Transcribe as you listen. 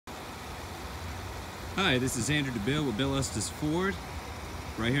Hi, this is Andrew DeBill with Bill Estes Ford.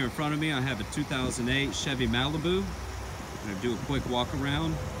 Right here in front of me I have a 2008 Chevy Malibu. I'm going to do a quick walk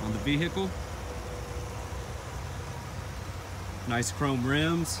around on the vehicle. Nice chrome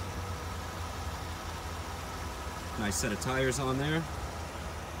rims. Nice set of tires on there.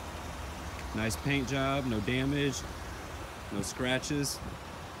 Nice paint job, no damage, no scratches.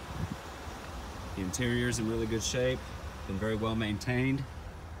 The interior is in really good shape, been very well maintained.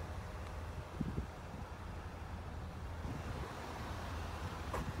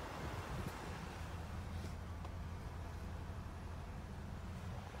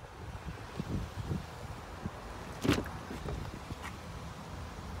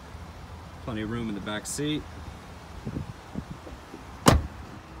 Plenty of room in the back seat.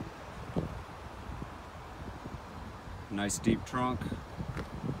 Nice deep trunk.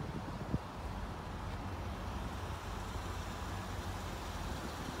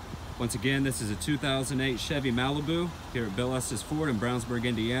 Once again, this is a 2008 Chevy Malibu here at Bill Estes Ford in Brownsburg,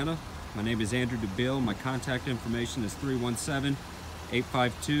 Indiana. My name is Andrew DeBill. My contact information is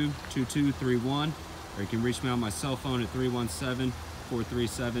 317-852-2231, or you can reach me on my cell phone at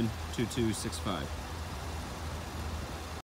 317-437-2265.